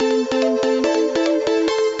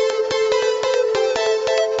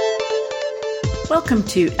Welcome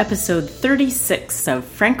to episode 36 of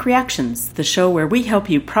Frank Reactions, the show where we help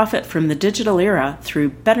you profit from the digital era through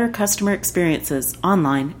better customer experiences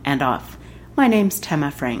online and off. My name's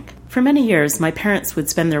Tema Frank. For many years, my parents would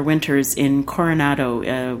spend their winters in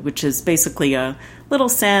Coronado, which is basically a little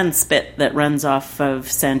sand spit that runs off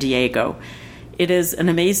of San Diego. It is an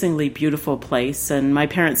amazingly beautiful place, and my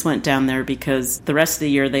parents went down there because the rest of the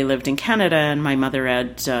year they lived in Canada, and my mother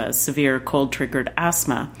had severe cold-triggered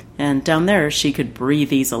asthma, and down there she could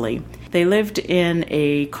breathe easily. They lived in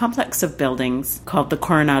a complex of buildings called the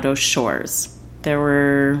Coronado Shores. There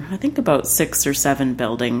were, I think, about 6 or 7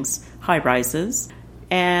 buildings, high-rises,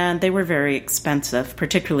 and they were very expensive,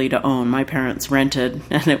 particularly to own. My parents rented,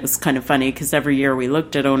 and it was kind of funny because every year we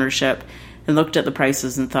looked at ownership and looked at the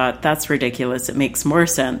prices and thought, that's ridiculous. It makes more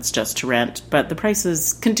sense just to rent. But the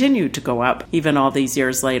prices continued to go up, even all these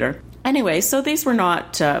years later. Anyway, so these were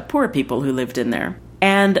not poor people who lived in there.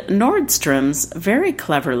 And Nordstrom's very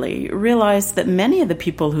cleverly realized that many of the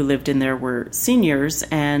people who lived in there were seniors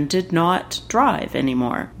and did not drive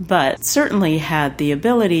anymore, but certainly had the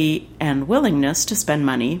ability and willingness to spend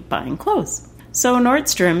money buying clothes. So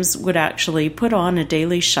Nordstrom's would actually put on a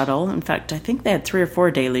daily shuttle. In fact, I think they had 3 or 4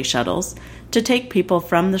 daily shuttles to take people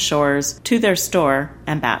from the shores to their store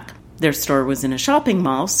and back. Their store was in a shopping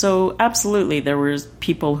mall, so absolutely there were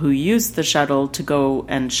people who used the shuttle to go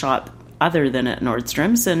and shop other than at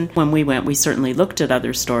Nordstrom's. And when we went, we certainly looked at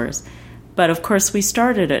other stores. But of course, we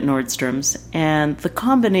started at Nordstrom's, and the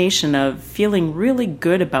combination of feeling really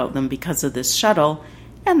good about them because of this shuttle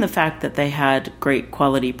and the fact that they had great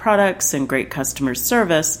quality products and great customer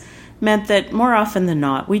service meant that more often than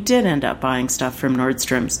not, we did end up buying stuff from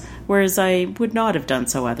Nordstrom's, whereas I would not have done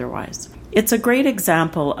so otherwise. It's a great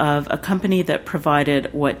example of a company that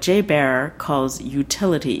provided what Baer calls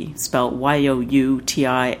utility, spelled Y-O-U-T-I-L-I-T-Y.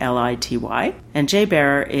 And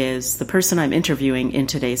Baer is the person I'm interviewing in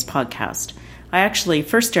today's podcast. I actually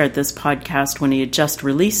first aired this podcast when he had just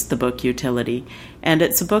released the book Utility, and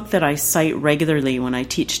it's a book that I cite regularly when I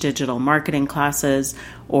teach digital marketing classes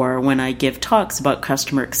or when I give talks about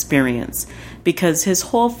customer experience, because his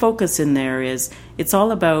whole focus in there is it's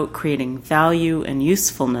all about creating value and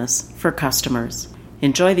usefulness for customers.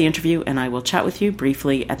 Enjoy the interview, and I will chat with you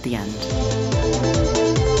briefly at the end.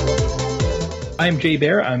 I'm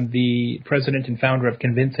Baer. I'm the president and founder of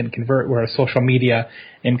Convince and Convert. We're a social media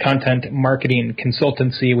and content marketing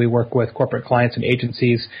consultancy. We work with corporate clients and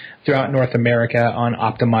agencies throughout North America on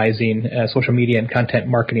optimizing social media and content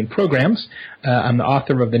marketing programs. I'm the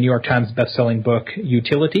author of the New York Times bestselling book,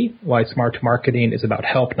 Utility, Why Smart Marketing is About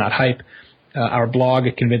Help, Not Hype. Our blog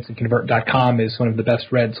at convinceandconvert.com is one of the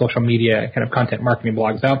best read social media kind of content marketing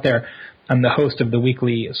blogs out there. I'm the host of the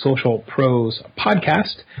weekly Social Pros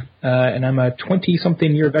podcast, and I'm a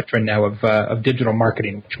 20-something year veteran now of digital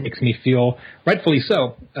marketing, which makes me feel, rightfully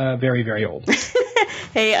so, very, very old.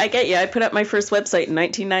 Hey, I get you. I put up my first website in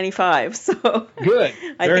 1995, so good.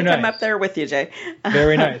 I think nice. I'm up there with you, Jay.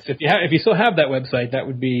 Very nice. If you still have that website, that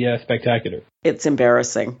would be spectacular. It's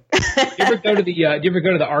embarrassing. Do you ever go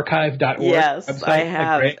to the archive.org yes, website? I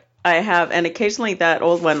have. I have, and occasionally that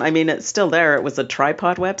old one, I mean, it's still there. It was a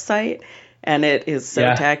tripod website, and it is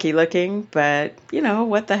so tacky looking, but, you know,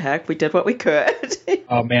 what the heck? We did what we could.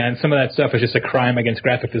 Oh, man, some of that stuff is just a crime against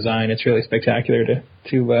graphic design. It's really spectacular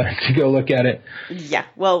to go look at it. Yeah,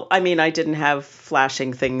 well, I mean, I didn't have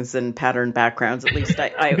flashing things and pattern backgrounds. At least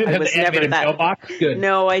I was never that. Mailbox? Good.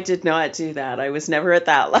 No, I did not do that. I was never at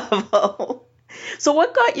that level. So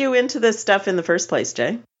what got you into this stuff in the first place,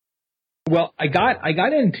 Jay? Well, I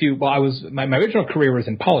got into, my original career was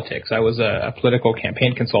in politics. I was a political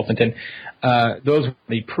campaign consultant, and those were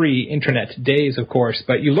the pre-internet days, of course,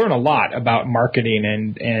 but you learn a lot about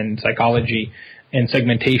marketing and psychology and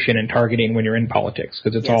segmentation and targeting when you're in politics,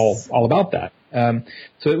 because it's all about that.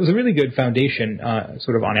 So it was a really good foundation,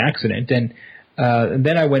 sort of on accident. And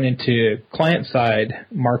then I went into client-side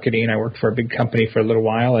marketing. I worked for a big company for a little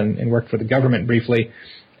while and worked for the government briefly.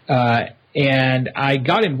 And I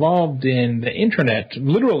got involved in the internet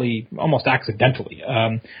literally almost accidentally.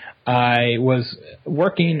 I was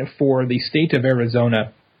working for the state of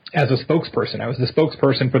Arizona as a spokesperson. I was the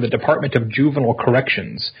spokesperson for the Department of Juvenile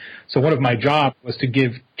Corrections. So one of my jobs was to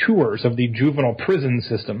give tours of the juvenile prison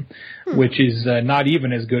system, which is not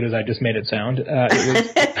even as good as I just made it sound.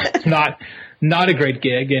 It was not a great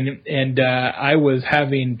gig, and I was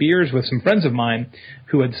having beers with some friends of mine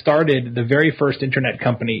who had started the very first internet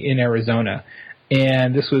company in Arizona,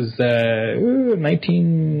 and this was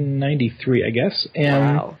 1993, I guess.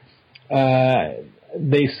 And wow.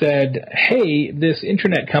 They said, "Hey, this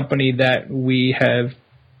internet company that we have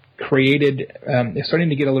created is starting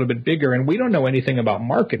to get a little bit bigger, and we don't know anything about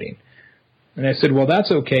marketing." And I said, well,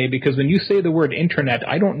 that's okay, because when you say the word internet,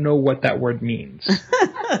 I don't know what that word means.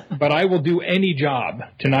 But I will do any job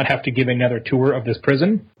to not have to give another tour of this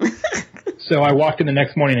prison. So I walked in the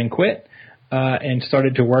next morning and quit, and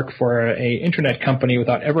started to work for a internet company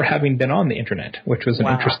without ever having been on the internet, which was an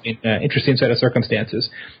interesting set of circumstances.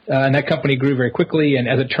 And that company grew very quickly. And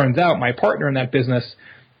as it turns out, my partner in that business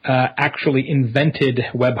actually invented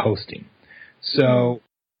web hosting. So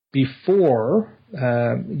before,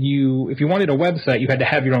 if you wanted a website, you had to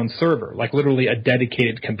have your own server, like literally a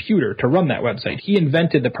dedicated computer to run that website. He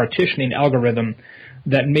invented the partitioning algorithm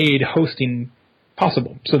that made hosting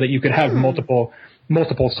possible, so that you could have multiple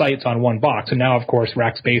sites on one box. And now, of course,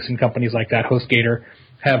 Rackspace and companies like that, HostGator,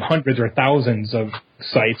 have hundreds or thousands of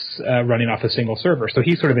sites running off a single server. So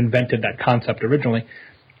he sort of invented that concept originally.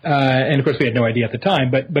 And of course, we had no idea at the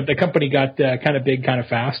time, but the company got kind of big, kind of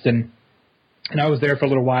fast, and I was there for a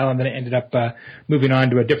little while, and then I ended up moving on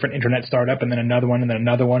to a different internet startup, and then another one, and then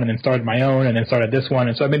another one, and then started my own, and then started this one.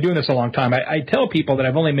 And so I've been doing this a long time. I tell people that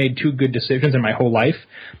I've only made two good decisions in my whole life.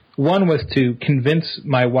 One was to convince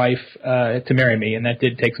my wife to marry me, and that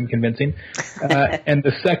did take some convincing. And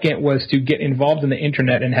the second was to get involved in the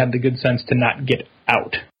internet and have the good sense to not get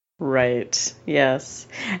out. Right. Yes.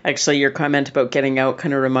 Actually, your comment about getting out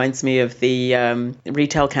kind of reminds me of the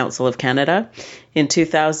Retail Council of Canada. In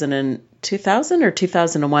 2000 or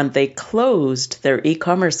 2001, they closed their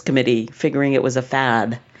e-commerce committee, figuring it was a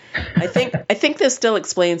fad. I think this still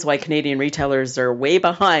explains why Canadian retailers are way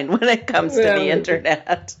behind when it comes to the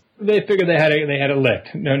internet. They figured they had it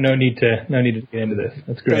licked. No need to get into this.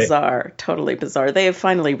 That's great. Bizarre, totally bizarre. They have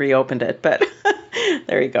finally reopened it, but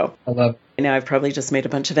there you go. I love it. Now I've probably just made a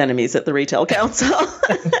bunch of enemies at the Retail Council.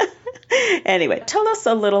 Anyway, tell us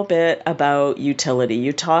a little bit about utility.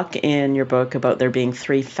 You talk in your book about there being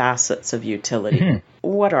three facets of utility. Mm-hmm.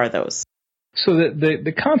 What are those? So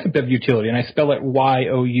the concept of utility, and I spell it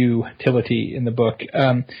Y-O-U-tility in the book,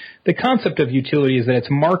 the concept of utility is that it's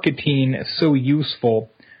marketing so useful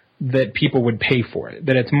that people would pay for it,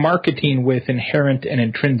 that it's marketing with inherent and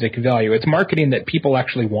intrinsic value. It's marketing that people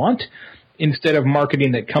actually want instead of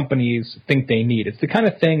marketing that companies think they need. It's the kind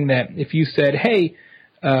of thing that if you said, hey,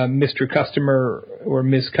 Mr. Customer or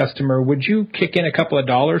Ms. Customer, would you kick in a couple of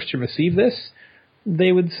dollars to receive this?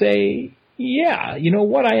 They would say, yeah, you know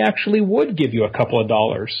what, I actually would give you a couple of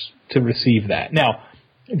dollars to receive that. Now,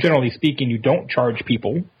 generally speaking, you don't charge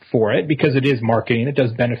people for it because it is marketing. It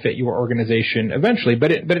does benefit your organization eventually,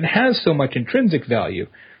 but it has so much intrinsic value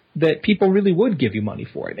that people really would give you money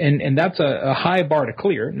for it. And that's a high bar to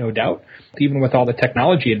clear, no doubt, even with all the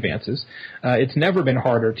technology advances. It's never been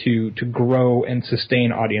harder to grow and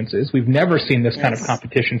sustain audiences. We've never seen this kind of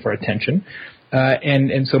competition for attention.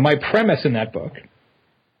 And so my premise in that book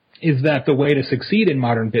is that the way to succeed in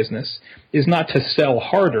modern business is not to sell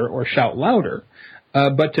harder or shout louder,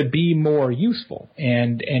 but to be more useful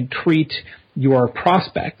and treat your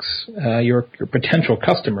prospects, your potential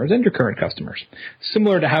customers and your current customers,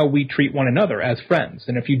 similar to how we treat one another as friends.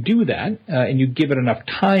 And if you do that and you give it enough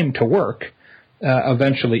time to work,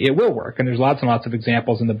 eventually it will work. And there's lots and lots of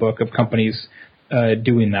examples in the book of companies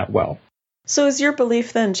doing that well. So is your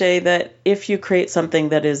belief then, Jay, that if you create something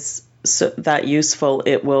that is that useful,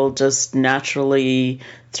 it will just naturally,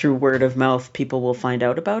 through word of mouth, people will find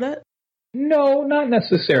out about it? No, not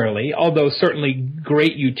necessarily, although certainly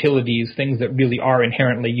great utilities, things that really are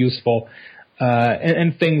inherently useful,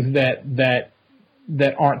 and things that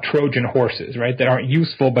aren't Trojan horses, right? That aren't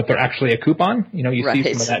useful, but they're actually a coupon. You know, you see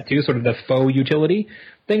some of that too, sort of the faux utility.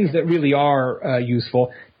 Things that really are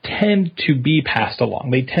useful tend to be passed along.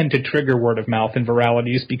 They tend to trigger word of mouth and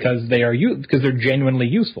viralities because they're genuinely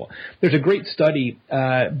useful. There's a great study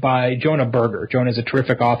by Jonah Berger. Jonah is a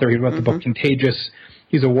terrific author. He wrote the book Contagious.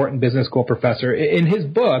 He's a Wharton Business School professor. In his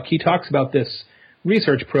book, he talks about this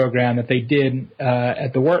research program that they did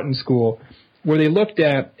at the Wharton School where they looked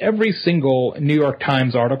at every single New York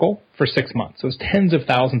Times article for 6 months. So it was tens of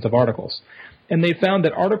thousands of articles. And they found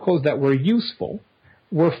that articles that were useful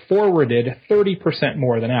were forwarded 30%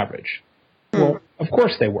 more than average. Well, of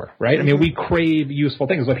course they were, right? I mean, we crave useful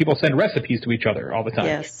things. When people send recipes to each other all the time.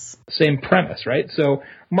 Yes. Same premise, right? So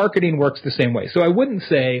marketing works the same way. So I wouldn't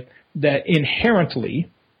say that inherently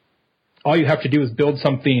all you have to do is build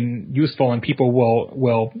something useful and people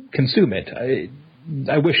will consume it.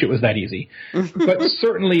 I wish it was that easy. But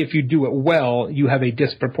certainly if you do it well, you have a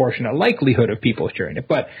disproportionate likelihood of people sharing it.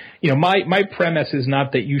 But, you know, my premise is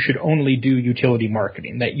not that you should only do utility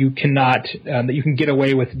marketing, that you cannot, that you can get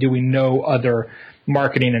away with doing no other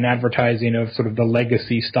marketing and advertising of sort of the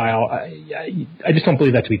legacy style. I just don't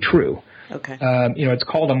believe that to be true. Okay. It's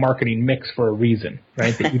called a marketing mix for a reason,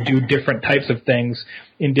 right? That you do different types of things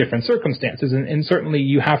in different circumstances. And certainly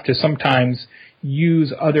you have to sometimes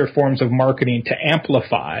use other forms of marketing to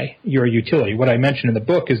amplify your utility. What I mentioned in the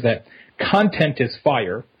book is that content is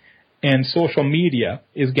fire and social media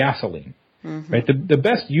is gasoline, right? The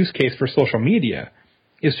best use case for social media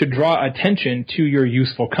is to draw attention to your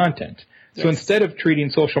useful content. Yes. So instead of treating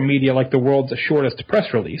social media like the world's shortest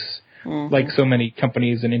press release, like so many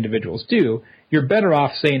companies and individuals do, you're better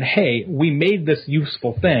off saying, hey, we made this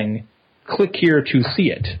useful thing, click here to see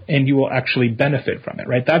it, and you will actually benefit from it,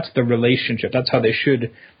 right? That's the relationship. That's how they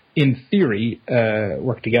should, in theory,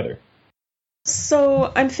 work together.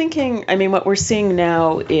 So I'm thinking, what we're seeing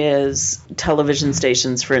now is television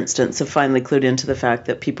stations, for instance, have finally clued into the fact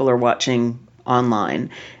that people are watching online.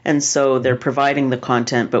 And so they're providing the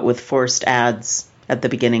content, but with forced ads at the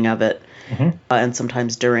beginning of it. And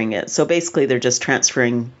sometimes during it. So basically, they're just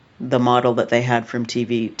transferring the model that they had from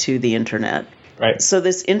TV to the internet. Right. So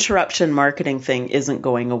this interruption marketing thing isn't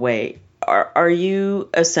going away. Are you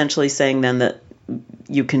essentially saying then that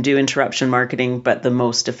you can do interruption marketing, but the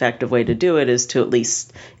most effective way to do it is to at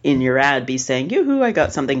least in your ad be saying, yoo-hoo, I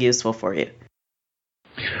got something useful for you?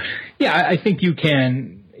 Yeah, I think you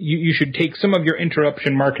can. You should take some of your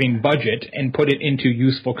interruption marketing budget and put it into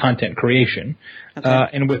useful content creation. Okay.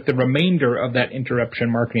 And with the remainder of that interruption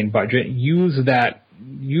marketing budget, use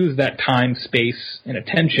that time, space, and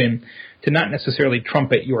attention to not necessarily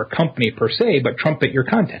trumpet your company per se, but trumpet your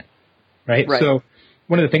content, right? So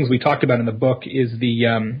one of the things we talked about in the book is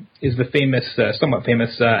the famous, somewhat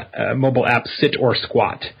famous mobile app Sit or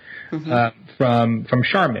Squat from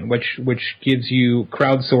Charmin, which gives you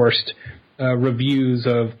crowdsourced reviews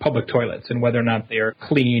of public toilets and whether or not they are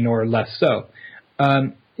clean or less so.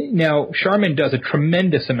 Now, Charmin does a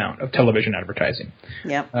tremendous amount of television advertising,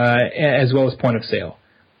 as well as point of sale.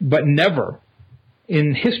 But never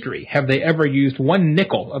in history have they ever used one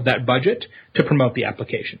nickel of that budget to promote the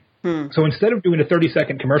application. So instead of doing a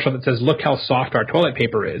 30-second commercial that says, look how soft our toilet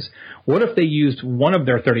paper is, what if they used one of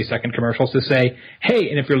their 30-second commercials to say, hey,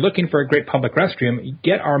 and if you're looking for a great public restroom,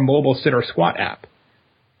 get our mobile Sit or Squat app.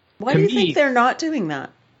 Why do you think they're not doing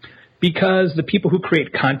that? Because the people who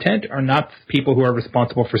create content are not people who are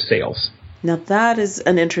responsible for sales. Now, that is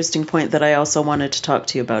an interesting point that I also wanted to talk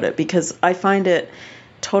to you about it, because I find it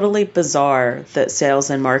totally bizarre that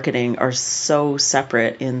sales and marketing are so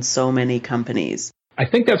separate in so many companies. I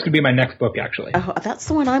think that's going to be my next book, actually. Oh, that's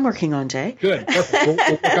the one I'm working on, Jay. Good. Perfect. We'll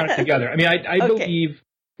work on it together. I believe,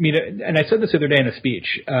 and I said this the other day in a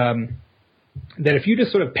speech, that if you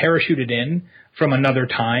just sort of parachuted in from another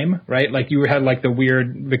time, right? Like you had like the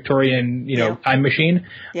weird Victorian, time machine,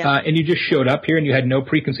 and you just showed up here and you had no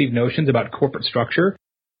preconceived notions about corporate structure.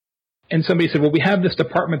 And somebody said, well, we have this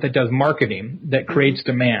department that does marketing that creates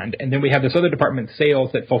demand, and then we have this other department,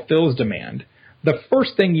 sales, that fulfills demand. The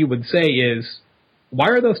first thing you would say is, why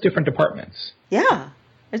are those different departments? Yeah,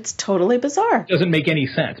 it's totally bizarre. It doesn't make any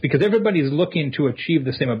sense because everybody's looking to achieve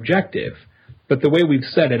the same objective. But the way we've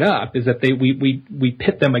set it up is that we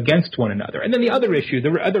pit them against one another. And then the other issue,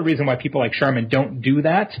 the other reason why people like Charmin don't do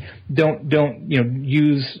that, don't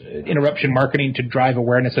use interruption marketing to drive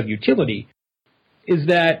awareness of utility, is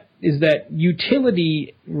that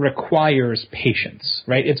utility requires patience,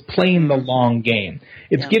 right? It's playing the long game.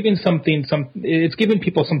 It's giving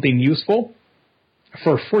people something useful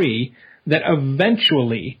for free that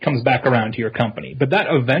eventually comes back around to your company. But that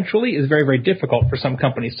eventually is very, very difficult for some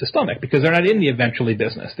companies to stomach because they're not in the eventually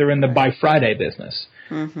business. They're in the buy Friday business.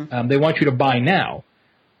 They want you to buy now,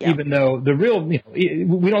 even though the real, we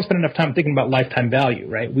don't spend enough time thinking about lifetime value,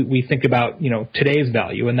 right? We think about, today's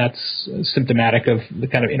value, and that's symptomatic of the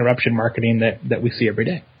kind of interruption marketing that we see every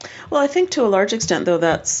day. Well, I think to a large extent, though,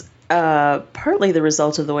 that's partly the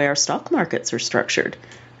result of the way our stock markets are structured.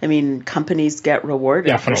 Companies get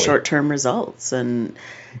rewarded for short-term results, and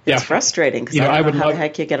it's frustrating because I don't know how the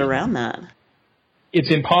heck you get around that. It's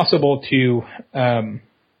impossible to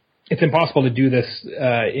do this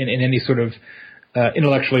in any sort of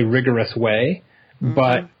intellectually rigorous way.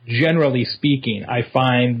 But generally speaking, I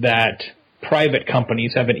find that private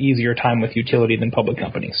companies have an easier time with utility than public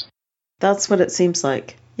companies. That's what it seems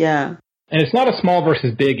like. Yeah. And it's not a small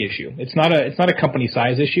versus big issue. It's not a company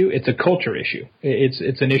size issue. It's a culture issue.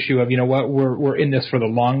 It's an issue of, we're in this for the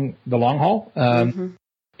long haul.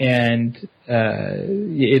 And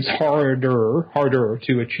it's harder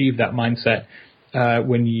to achieve that mindset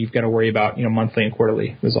when you've got to worry about, monthly and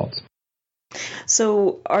quarterly results.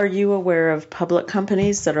 So are you aware of public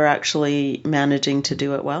companies that are actually managing to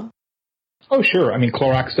do it well? Oh, sure.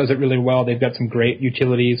 Clorox does it really well. They've got some great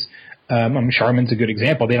utilities. Charmin's a good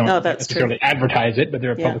example. They don't necessarily true. advertise it, but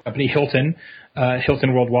they're a public company. Hilton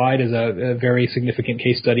Worldwide is a very significant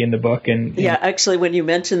case study in the book. And actually, when you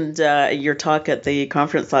mentioned your talk at the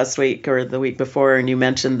conference last week or the week before, and you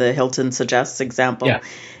mentioned the Hilton Suggests example,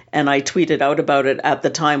 and I tweeted out about it at the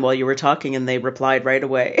time while you were talking, and they replied right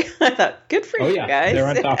away. I thought, good for you guys. They're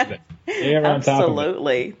on top of it. They're on top of it.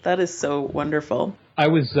 Absolutely. That is so wonderful. I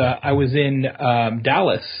was in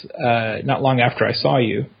Dallas not long after I saw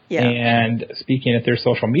you, and speaking at their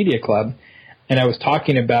social media club, and I was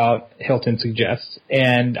talking about Hilton Suggests,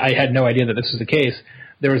 and I had no idea that this was the case.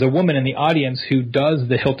 There was a woman in the audience who does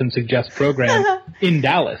the Hilton Suggests program in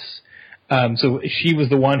Dallas. So she was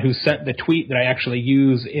the one who sent the tweet that I actually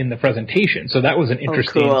use in the presentation. So that was an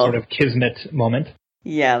interesting sort of kismet moment.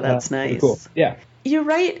 Yeah, that's nice. Cool. Yeah. You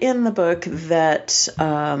write in the book that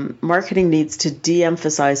marketing needs to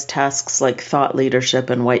de-emphasize tasks like thought leadership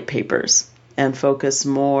and white papers and focus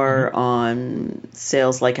more on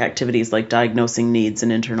sales-like activities like diagnosing needs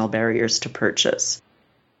and internal barriers to purchase.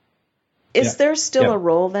 Is there still a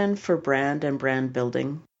role then for brand and brand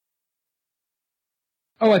building?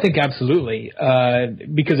 Oh, I think absolutely.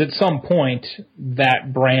 Because at some point,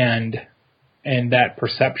 that brand and that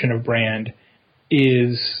perception of brand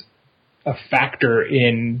is a factor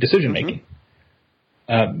in decision making.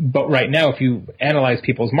 But right now, if you analyze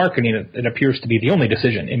people's marketing, it appears to be the only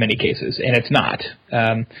decision in many cases, and it's not.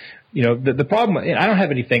 The problem, and I don't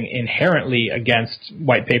have anything inherently against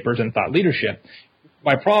white papers and thought leadership.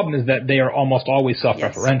 My problem is that they are almost always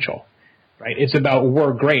self-referential, right? It's about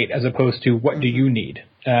we're great as opposed to what do you need?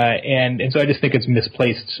 And so I just think it's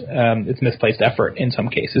misplaced effort in some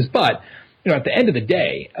cases. But at the end of the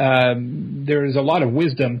day, there's a lot of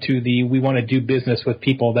wisdom to we want to do business with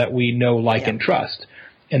people that we know, like, and trust.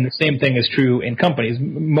 And the same thing is true in companies,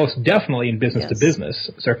 most definitely in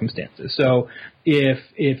business-to-business circumstances. So if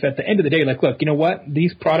at the end of the day, like, look, you know what?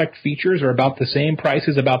 These product features are about the same, price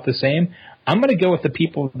is about the same. I'm going to go with the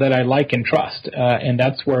people that I like and trust. And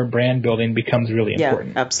that's where brand building becomes really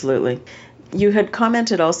important. Yeah, absolutely. You had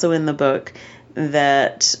commented also in the book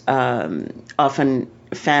that often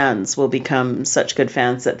fans will become such good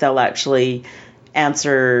fans that they'll actually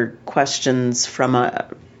answer questions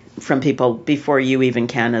from people before you even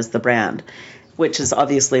can as the brand, which is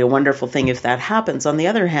obviously a wonderful thing if that happens. On the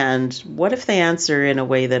other hand, what if they answer in a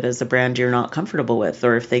way that as a brand you're not comfortable with,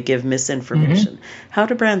 or if they give misinformation? How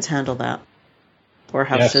do brands handle that? Or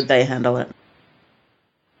how should they handle it?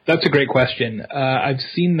 That's a great question. I've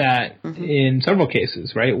seen that in several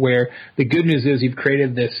cases, right, where the good news is you've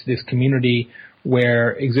created this community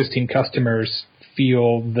where existing customers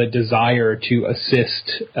feel the desire to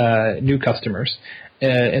assist new customers,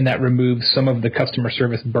 and that removes some of the customer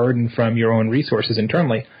service burden from your own resources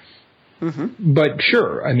internally. But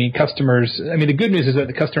sure, the good news is that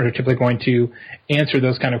the customers are typically going to answer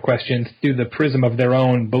those kind of questions through the prism of their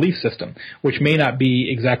own belief system, which may not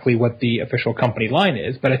be exactly what the official company line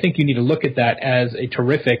is. But I think you need to look at that as a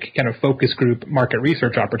terrific kind of focus group market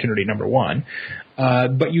research opportunity, number one.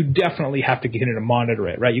 But you definitely have to continue to monitor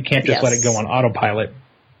it, right? You can't just let it go on autopilot.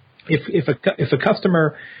 If a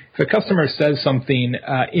customer says something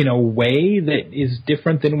in a way that is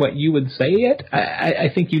different than what you would say it,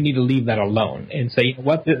 I think you need to leave that alone and say,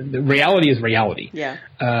 what the reality is reality.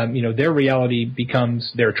 Their reality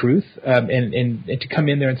becomes their truth, and to come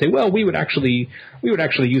in there and say, well, we would actually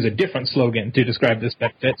use a different slogan to describe this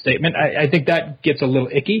statement. I think that gets a little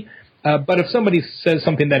icky. But if somebody says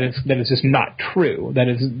something that is just not true, that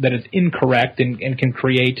is incorrect and can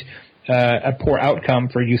create a poor outcome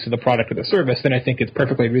for use of the product or the service, then I think it's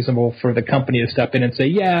perfectly reasonable for the company to step in and say,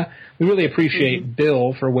 yeah, we really appreciate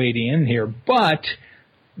Bill for wading in here, but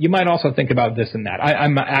you might also think about this and that.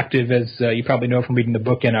 I'm active, as you probably know from reading the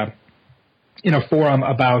book, in a forum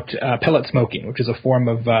about pellet smoking, which is a form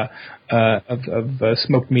of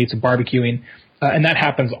smoked meats and barbecuing. And that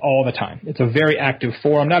happens all the time. It's a very active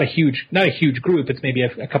forum, not a huge group. It's maybe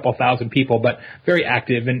a couple thousand people, but very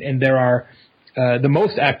active. And there are the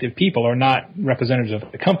most active people are not representatives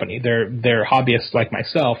of the company. They're hobbyists like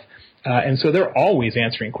myself, and so they're always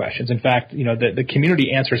answering questions. In fact, the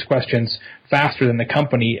community answers questions faster than the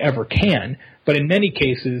company ever can. But in many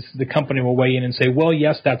cases, the company will weigh in and say, well,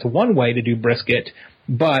 yes, that's one way to do brisket,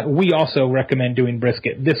 but we also recommend doing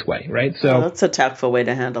brisket this way, right? So that's a tactful way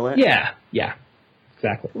to handle it. Yeah.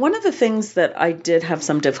 Exactly. One of the things that I did have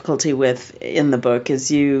some difficulty with in the book is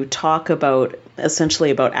you talk about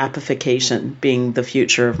appification being the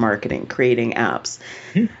future of marketing, creating apps.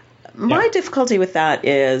 My difficulty with that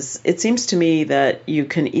is it seems to me that you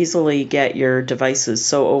can easily get your devices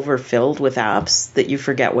so overfilled with apps that you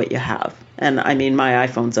forget what you have. And I mean, my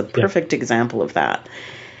iPhone's a perfect example of that.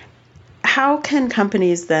 how can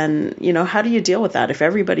companies then, how do you deal with that? If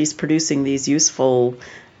everybody's producing these useful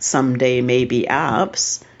someday maybe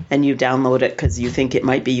apps and you download it because you think it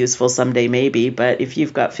might be useful someday maybe, but if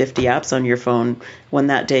you've got 50 apps on your phone, when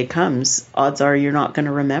that day comes, odds are you're not going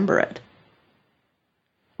to remember it.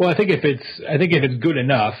 Well, I think if it's good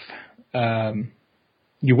enough,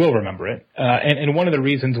 you will remember it. And one of the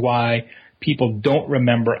reasons why people don't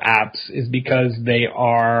remember apps is because they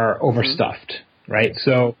are overstuffed, right?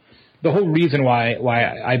 So the whole reason why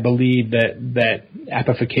I believe that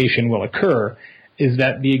appification will occur is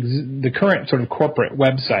that the current sort of corporate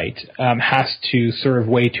website has to serve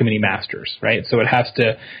way too many masters, right? So it has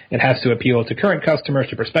to appeal to current customers,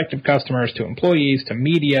 to prospective customers, to employees, to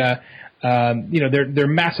media. They're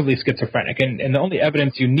massively schizophrenic, and the only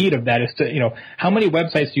evidence you need of that is to, how many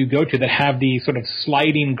websites do you go to that have the sort of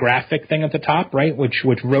sliding graphic thing at the top, right, which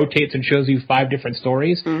rotates and shows you 5 different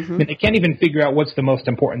stories? Mm-hmm. I mean, they can't even figure out what's the most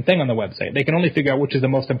important thing on the website. They can only figure out which is the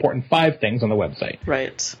most important 5 things on the website.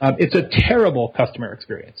 Right. It's a terrible customer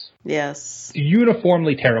experience. Yes.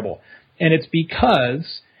 Uniformly terrible, and it's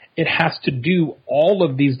because it has to do all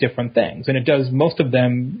of these different things, and it does most of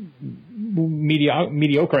them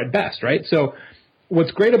mediocre at best, right? So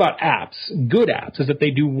what's great about apps, good apps, is that they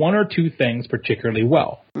do 1 or 2 things particularly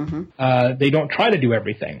well. Mm-hmm. They don't try to do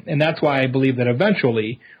everything. And that's why I believe that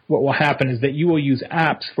eventually what will happen is that you will use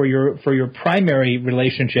apps for your primary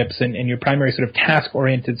relationships and your primary sort of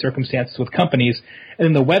task-oriented circumstances with companies, and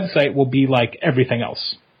then the website will be like everything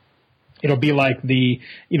else. It'll be like the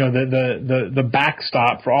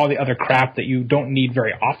backstop for all the other crap that you don't need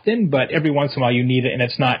very often, but every once in a while you need it, and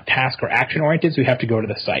it's not task or action oriented, so you have to go to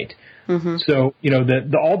the site. Mm-hmm. So,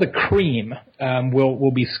 all the cream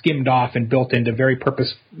will be skimmed off and built into very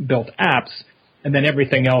purpose-built apps, and then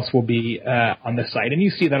everything else will be on the site. And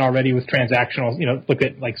you see that already with transactional. Look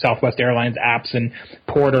at like Southwest Airlines apps and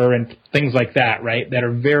Porter and things like that, right? That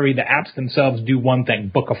are the apps themselves do one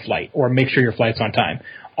thing: book a flight or make sure your flight's on time.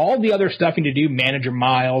 All the other stuff you need to do, manage your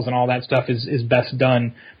miles and all that stuff is best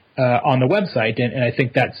done on the website. And I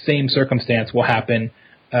think that same circumstance will happen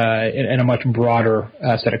in a much broader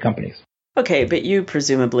set of companies. Okay, but you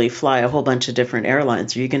presumably fly a whole bunch of different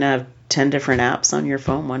airlines. Are you going to have 10 different apps on your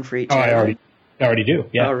phone, one for each airline? I already do,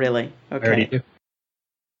 yeah. Oh, really? Okay. I already do.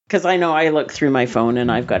 Because I know I look through my phone and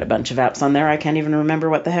I've got a bunch of apps on there. I can't even remember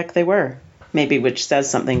what the heck they were. Maybe which says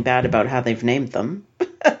something bad about how they've named them.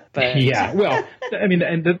 But yeah, well, I mean,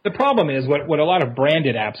 and the problem is what a lot of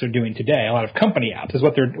branded apps are doing today, a lot of company apps, is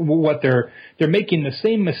they're making the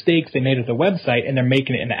same mistakes they made at the website, and they're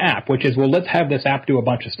making it in the app, which is, well, let's have this app do a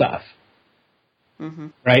bunch of stuff, mm-hmm.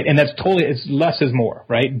 right? And that's it's less is more,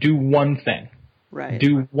 right? Do one thing, right?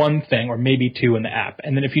 Do one thing, or maybe 2 in the app,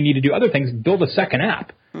 and then if you need to do other things, build a second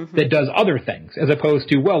app mm-hmm. that does other things, as opposed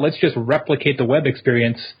to, well, let's just replicate the web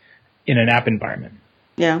experience in an app environment.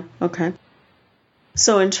 Yeah. Okay.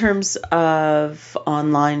 So in terms of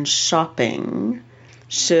online shopping,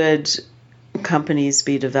 should companies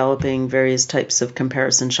be developing various types of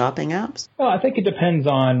comparison shopping apps? Well, I think it depends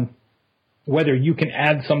on whether you can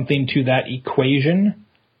add something to that equation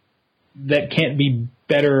that can't be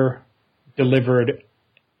better delivered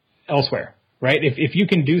elsewhere, right? If you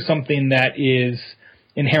can do something that is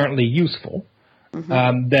inherently useful,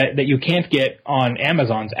 mm-hmm. That you can't get on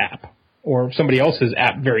Amazon's app or somebody else's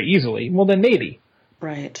app very easily, well, then maybe.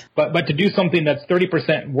 Right. But to do something that's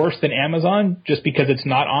 30% worse than Amazon just because it's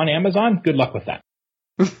not on Amazon, good luck with that.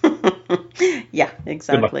 Yeah,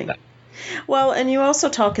 exactly. Good luck with that. Well, and you also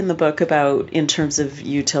talk in the book about, in terms of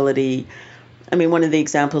utility, I mean, one of the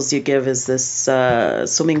examples you give is this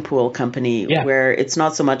swimming pool company where it's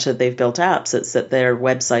not so much that they've built apps, it's that their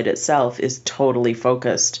website itself is totally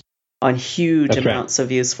focused on huge amounts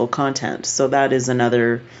of useful content. So that is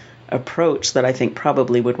another approach that I think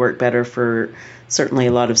probably would work better for certainly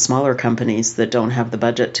a lot of smaller companies that don't have the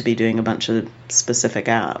budget to be doing a bunch of specific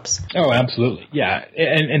apps. Oh, absolutely. Yeah.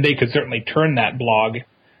 And they could certainly turn that blog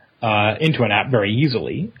into an app very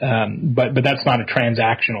easily. But that's not a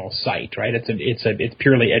transactional site, right? It's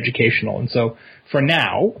purely educational. And so for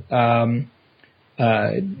now,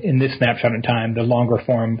 in this snapshot in time, the longer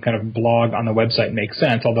form kind of blog on the website makes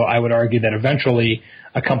sense. Although I would argue that eventually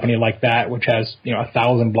a company like that, which has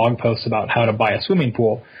 1,000 blog posts about how to buy a swimming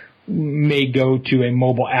pool, may go to a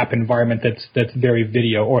mobile app environment that's very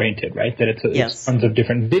video oriented, right? That it's tons of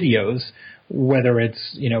different videos, whether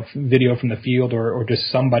it's video from the field or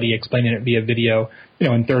just somebody explaining it via video,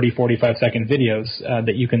 in 30, 45-second videos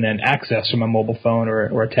that you can then access from a mobile phone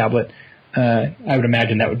or a tablet. I would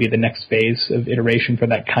imagine that would be the next phase of iteration for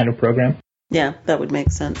that kind of program. Yeah, that would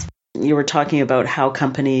make sense. You were talking about how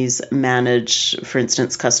companies manage, for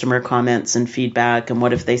instance, customer comments and feedback, and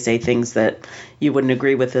what if they say things that you wouldn't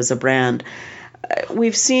agree with as a brand.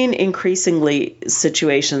 We've seen increasingly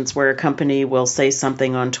situations where a company will say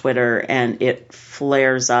something on Twitter and it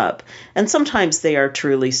flares up. And sometimes they are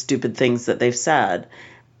truly stupid things that they've said.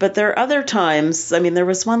 But there are other times, there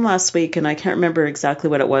was one last week, and I can't remember exactly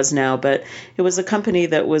what it was now, but it was a company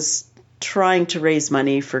that was trying to raise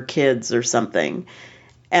money for kids or something.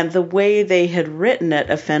 And the way they had written it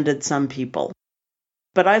offended some people.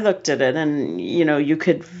 But I looked at it and, you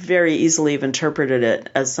could very easily have interpreted it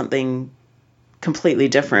as something completely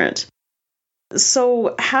different.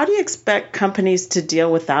 So how do you expect companies to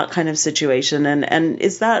deal with that kind of situation? And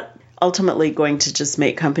is that ultimately going to just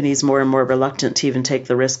make companies more and more reluctant to even take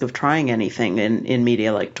the risk of trying anything in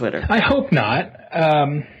media like Twitter? I hope not.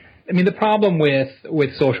 The problem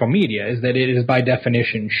with social media is that it is by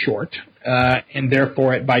definition short, and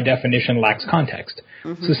therefore it by definition lacks context.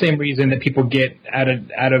 Mm-hmm. It's the same reason that people get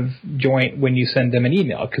out of joint when you send them an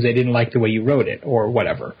email because they didn't like the way you wrote it or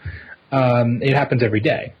whatever. It happens every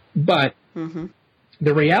day. But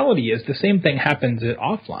the reality is the same thing happens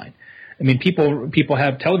offline. People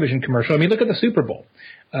have television commercials. Look at the Super Bowl.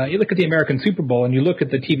 You look at the American Super Bowl and you look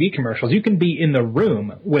at the TV commercials. You can be in the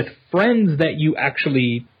room with friends that you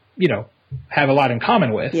actually, have a lot in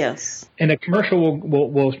common with. Yes. And a commercial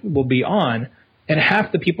will be on, and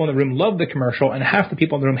half the people in the room love the commercial and half the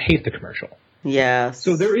people in the room hate the commercial. Yes.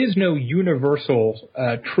 So there is no universal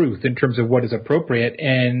truth in terms of what is appropriate,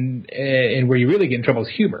 and where you really get in trouble is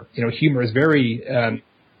humor. Humor is very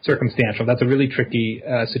circumstantial. That's a really tricky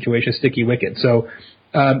situation, sticky wicket. So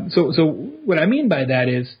what I mean by that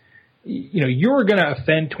is, you're going to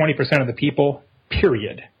offend 20% of the people,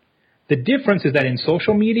 period. The difference is that in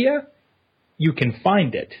social media, you can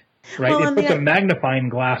find it, right? It puts a magnifying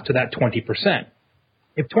glass to that 20%.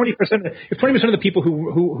 If 20% of the people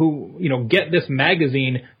who get this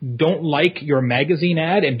magazine don't like your magazine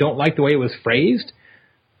ad and don't like the way it was phrased,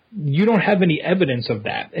 you don't have any evidence of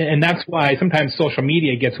that. And that's why sometimes social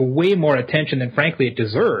media gets way more attention than frankly it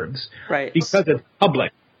deserves. Right. Because it's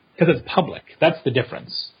public. That's the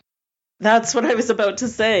difference. That's what I was about to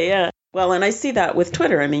say, yeah. Well, and I see that with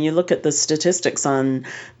Twitter. You look at the statistics on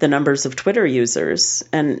the numbers of Twitter users,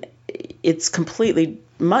 and it's completely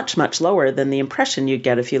much, much lower than the impression you'd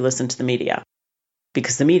get if you listen to the media,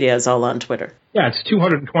 because the media is all on Twitter. Yeah, it's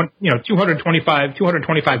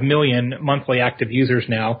 225 million monthly active users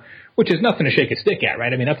now, which is nothing to shake a stick at,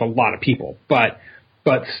 right? That's a lot of people, but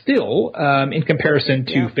still, in comparison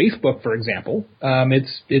to Facebook, for example,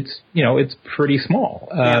 it's pretty small.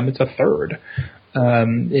 It's a third,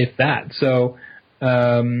 if that. So,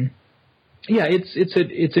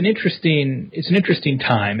 it's an interesting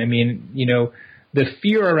time. The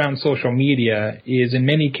fear around social media is in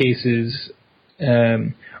many cases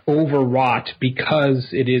overwrought because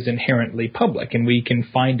it is inherently public, and we can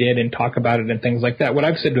find it and talk about it and things like that. What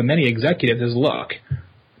I've said to many executives is, look,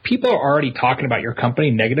 people are already talking about your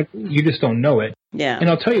company negatively. You just don't know it. Yeah. And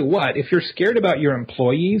I'll tell you what, if you're scared about your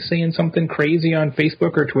employees saying something crazy on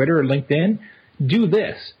Facebook or Twitter or LinkedIn, do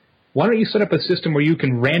this. Why don't you set up a system where you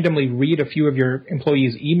can randomly read a few of your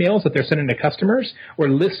employees' emails that they're sending to customers, or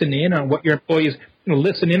listen in on what your employees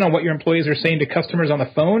are saying to customers on the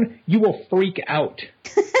phone? You will freak out.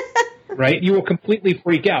 Right? You will completely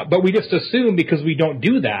freak out. But we just assume, because we don't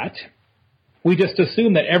do that, we just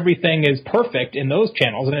assume that everything is perfect in those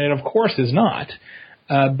channels, and it of course is not.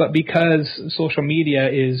 But because social media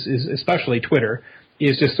is especially Twitter,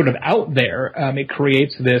 is just sort of out there, it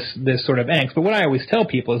creates this sort of angst. But what I always tell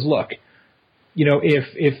people is, look,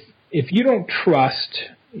 if you don't trust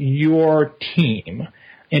your team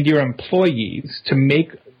and your employees to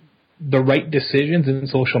make the right decisions in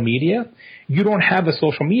social media, you don't have a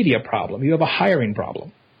social media problem. You have a hiring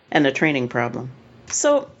problem. And a training problem.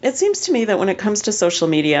 So it seems to me that when it comes to social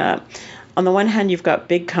media, on the one hand, you've got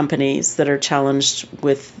big companies that are challenged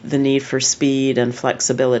with the need for speed and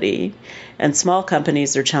flexibility, and small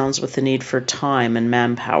companies are challenged with the need for time and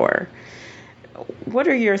manpower. What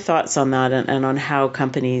are your thoughts on that, and on how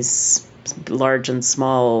companies, large and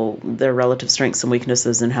small, their relative strengths and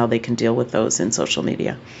weaknesses, and how they can deal with those in social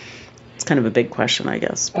media? It's kind of a big question, I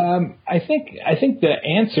guess. I think the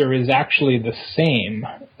answer is actually the same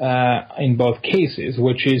in both cases,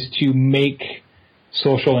 which is to make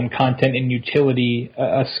social and content and utility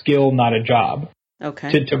a skill, not a job.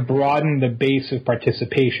 Okay. To broaden the base of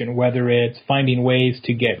participation, whether it's finding ways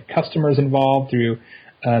to get customers involved through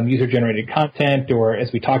user-generated content, or,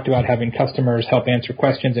 as we talked about, having customers help answer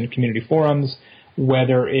questions in community forums,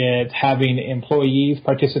 whether it's having employees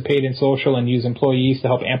participate in social and use employees to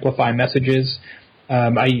help amplify messages,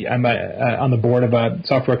 I'm on the board of a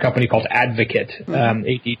software company called Advocate,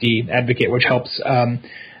 Advocate, which helps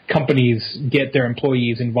companies get their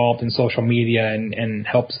employees involved in social media and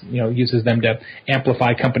helps, uses them to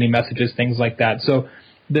amplify company messages, things like that. So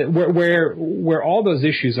where all those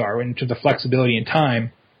issues are in terms of flexibility and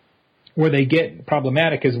time, where they get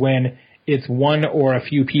problematic is when it's one or a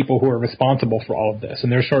few people who are responsible for all of this,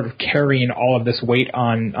 and they're sort of carrying all of this weight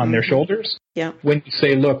on their shoulders. Yeah. When you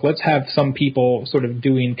say, look, let's have some people sort of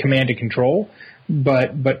doing command and control,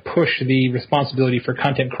 but push the responsibility for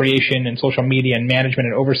content creation and social media and management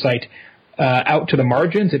and oversight out to the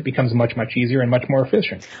margins, it becomes much, much easier and much more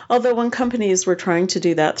efficient. Although when companies were trying to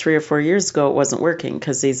do that 3 or 4 years ago, it wasn't working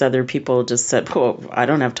because these other people just said, oh, I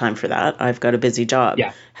don't have time for that. I've got a busy job.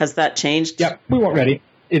 Yeah. Has that changed? Yeah, we weren't ready.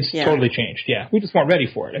 It's totally changed. Yeah, we just weren't ready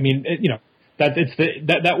for it. I mean,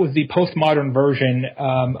 that was the postmodern version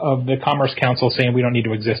of the Commerce Council saying we don't need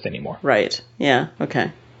to exist anymore. Right. Yeah.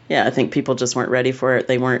 Okay. Yeah, I think people just weren't ready for it.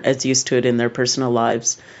 They weren't as used to it in their personal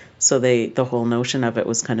lives. So the whole notion of it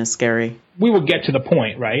was kind of scary. We will get to the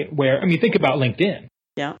point, right, where, think about LinkedIn.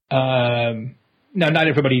 Yeah. Now, not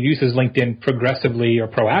everybody uses LinkedIn progressively or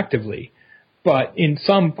proactively, but in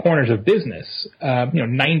some corners of business,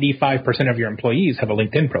 95% of your employees have a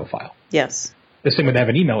LinkedIn profile. Yes. The same would have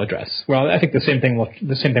an email address. Well, I think the same thing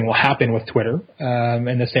will happen with Twitter,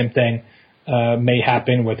 and the same thing may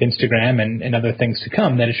happen with Instagram and other things to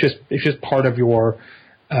come. That it's just part of your.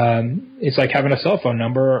 It's like having a cell phone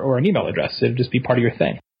number or an email address. It'd just be part of your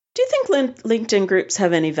thing. Do you think LinkedIn groups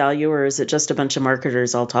have any value, or is it just a bunch of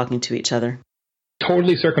marketers all talking to each other?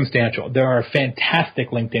 Totally circumstantial. There are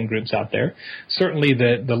fantastic LinkedIn groups out there. Certainly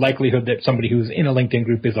the likelihood that somebody who's in a LinkedIn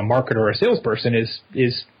group is a marketer or a salesperson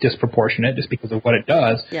is disproportionate just because of what it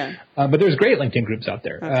does. Yeah. But there's great LinkedIn groups out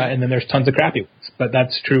there. Okay. And then there's tons of crappy ones. But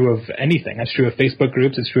that's true of anything. That's true of Facebook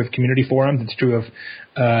groups. It's true of community forums. It's true of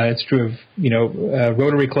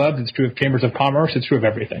Rotary clubs. It's true of chambers of commerce. It's true of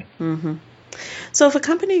everything. Mm-hmm. So if a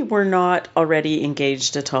company were not already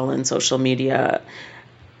engaged at all in social media,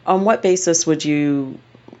 on what basis would you,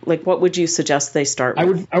 what would you suggest they start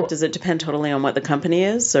with? Does it depend totally on what the company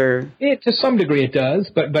is, or? To some degree it does,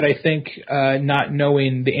 but I think not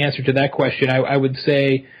knowing the answer to that question, I would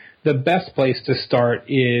say the best place to start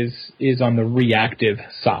is on the reactive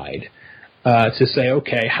side. To say,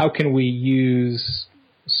 okay, how can we use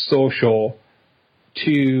social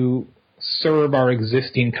to serve our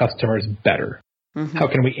existing customers better? Mm-hmm. How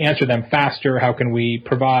can we answer them faster? How can we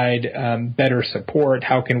provide better support?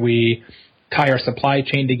 How can we tie our supply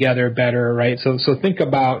chain together better, right? So think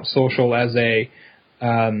about social as a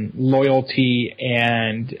loyalty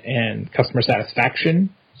and customer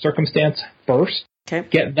satisfaction circumstance first. Okay.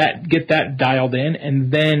 Get that dialed in,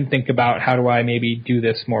 and then think about how do I maybe do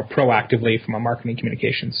this more proactively from a marketing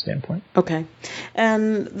communications standpoint. Okay.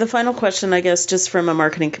 And the final question, I guess, just from a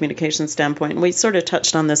marketing communications standpoint, and we sort of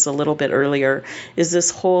touched on this a little bit earlier, is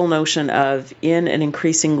this whole notion of in an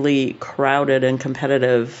increasingly crowded and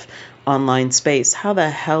competitive online space, how the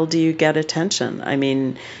hell do you get attention? I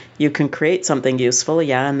mean, you can create something useful,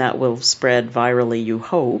 and that will spread virally, you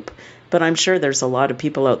hope. But I'm sure there's a lot of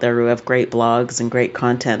people out there who have great blogs and great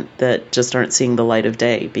content that just aren't seeing the light of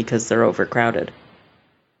day because they're overcrowded.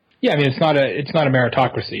 Yeah, I mean, it's not a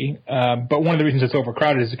meritocracy, but one of the reasons it's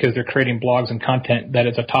overcrowded is because they're creating blogs and content that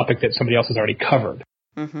is a topic that somebody else has already covered.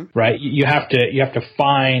 Mm-hmm. Right? You have to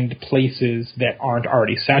find places that aren't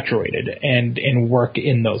already saturated and work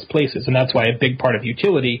in those places, and that's why a big part of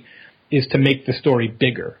utility is to make the story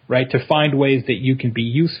bigger, right? To find ways that you can be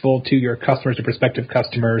useful to your customers or prospective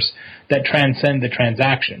customers that transcend the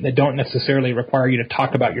transaction, that don't necessarily require you to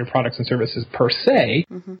talk about your products and services per se,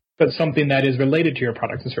 mm-hmm. but something that is related to your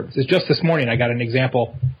products and services. Just this morning, I got an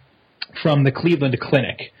example from the Cleveland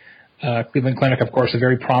Clinic. Cleveland Clinic, of course, a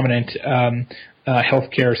very prominent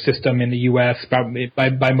healthcare system in the U.S.,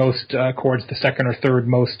 by most chords, the second or third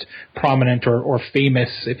most prominent or famous,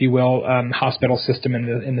 if you will, hospital system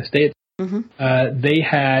in the States. Mm-hmm. They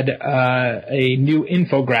had a new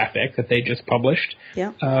infographic that they just published,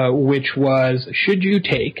 which was, should you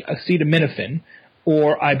take acetaminophen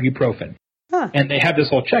or ibuprofen? Huh. And they have this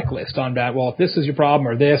whole checklist on that. Well, if this is your problem,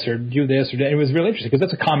 or this, or do this, or it was really interesting because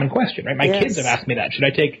that's a common question, right? My kids have asked me that. Should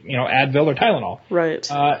I take, Advil or Tylenol? Right.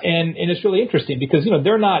 And it's really interesting because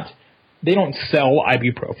they don't sell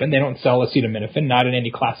ibuprofen, they don't sell acetaminophen, not in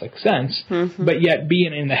any classic sense. Mm-hmm. But yet,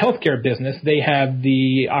 being in the healthcare business, they have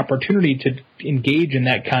the opportunity to engage in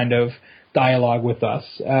that kind of dialogue with us.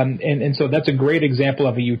 And so that's a great example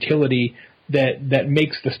of a utility that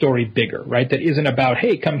makes the story bigger, right? That isn't about,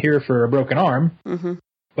 hey, come here for a broken arm, mm-hmm.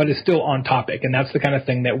 but but is still on topic. And that's the kind of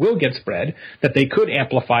thing that will get spread, that they could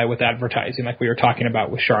amplify with advertising, like we were talking about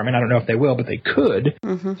with Charmin. I don't know if they will, but they could.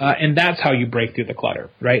 And that's how you break through the clutter,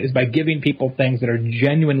 right, is by giving people things that are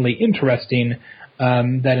genuinely interesting,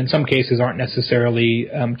 that in some cases aren't necessarily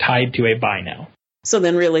tied to a buy now. So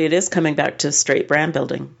then really it is coming back to straight brand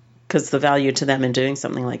building, because the value to them in doing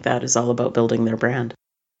something like that is all about building their brand.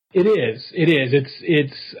 It is.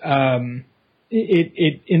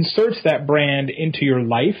 It inserts that brand into your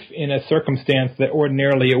life in a circumstance that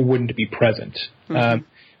ordinarily it wouldn't be present.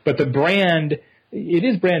 But the brand, it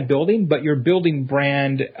is brand building, but you're building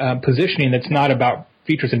brand positioning that's not about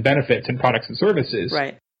features and benefits and products and services.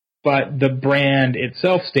 Right. But the brand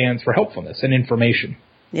itself stands for helpfulness and information.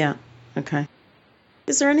 Yeah. Okay.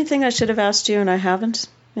 Is there anything I should have asked you and I haven't?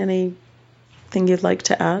 Anything you'd like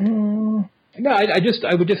to add? No,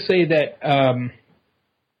 I would just say that,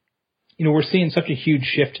 we're seeing such a huge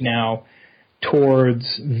shift now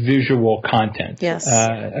towards visual content. Yes.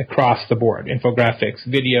 Across the board. Infographics,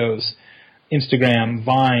 videos, Instagram,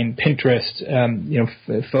 Vine, Pinterest,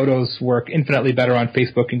 photos work infinitely better on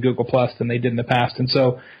Facebook and Google Plus than they did in the past. And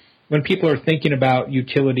so when people are thinking about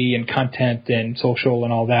utility and content and social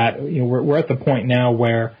and all that, we're at the point now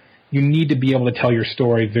where you need to be able to tell your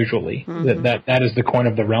story visually. That is the coin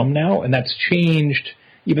of the realm now, and that's changed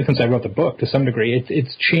even since I wrote the book to some degree.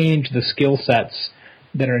 It's changed the skill sets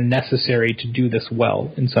that are necessary to do this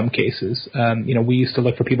well in some cases. We used to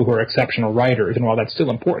look for people who are exceptional writers, and while that's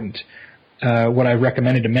still important, what I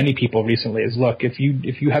recommended to many people recently is, look, if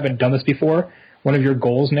you haven't done this before, one of your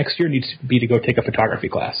goals next year needs to be to go take a photography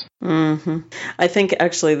class. I think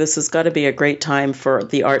actually this has got to be a great time for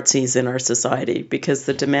the artsies in our society, because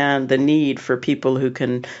the need for people who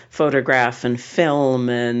can photograph and film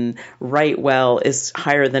and write well is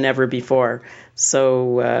higher than ever before.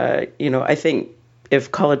 So, I think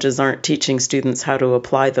if colleges aren't teaching students how to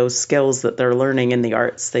apply those skills that they're learning in the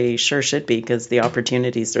arts, they sure should be, because the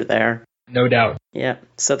opportunities are there. No doubt. Yeah.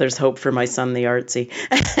 So there's hope for my son, the artsy.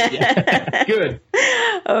 Yeah. Good.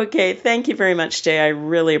 Okay. Thank you very much, Jay. I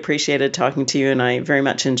really appreciated talking to you, and I very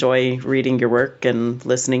much enjoy reading your work and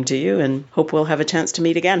listening to you, and hope we'll have a chance to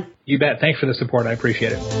meet again. You bet. Thanks for the support. I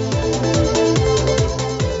appreciate it.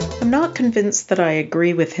 I'm not convinced that I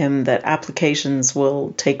agree with him that applications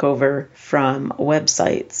will take over from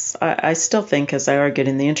websites. I still think, as I argued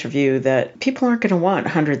in the interview, that people aren't going to want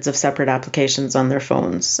hundreds of separate applications on their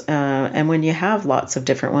phones. And when you have lots of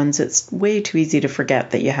different ones, it's way too easy to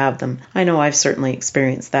forget that you have them. I know I've certainly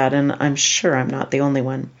experienced that, and I'm sure I'm not the only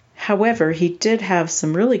one. However, he did have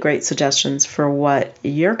some really great suggestions for what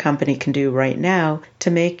your company can do right now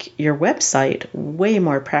to make your website way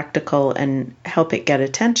more practical and help it get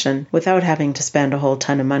attention without having to spend a whole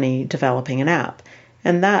ton of money developing an app.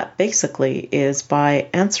 And that basically is by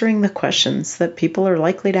answering the questions that people are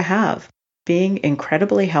likely to have, being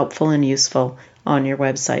incredibly helpful and useful on your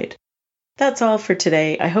website. That's all for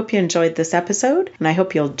today. I hope you enjoyed this episode, and I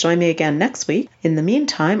hope you'll join me again next week. In the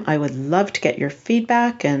meantime, I would love to get your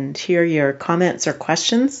feedback and hear your comments or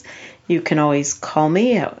questions. You can always call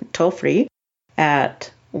me toll-free at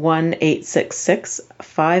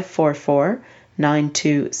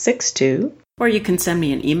 1-866-544-9262. Or you can send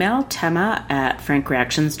me an email,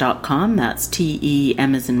 tema@frankreactions.com. That's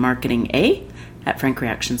TEM as in marketing A, at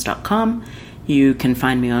frankreactions.com. You can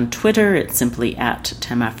find me on Twitter. It's simply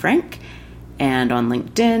 @temafrank. And on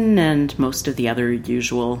LinkedIn and most of the other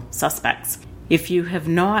usual suspects. If you have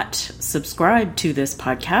not subscribed to this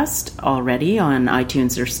podcast already on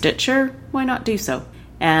iTunes or Stitcher, why not do so?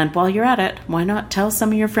 And while you're at it, why not tell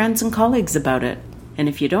some of your friends and colleagues about it? And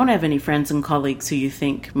if you don't have any friends and colleagues who you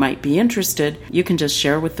think might be interested, you can just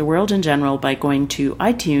share with the world in general by going to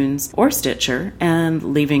iTunes or Stitcher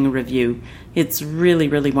and leaving a review. It's really,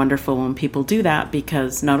 really wonderful when people do that,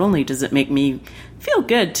 because not only does it make me feel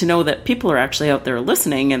good to know that people are actually out there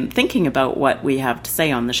listening and thinking about what we have to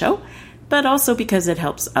say on the show, but also because it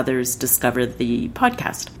helps others discover the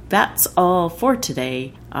podcast. That's all for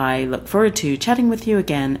today. I look forward to chatting with you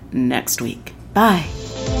again next week. Bye.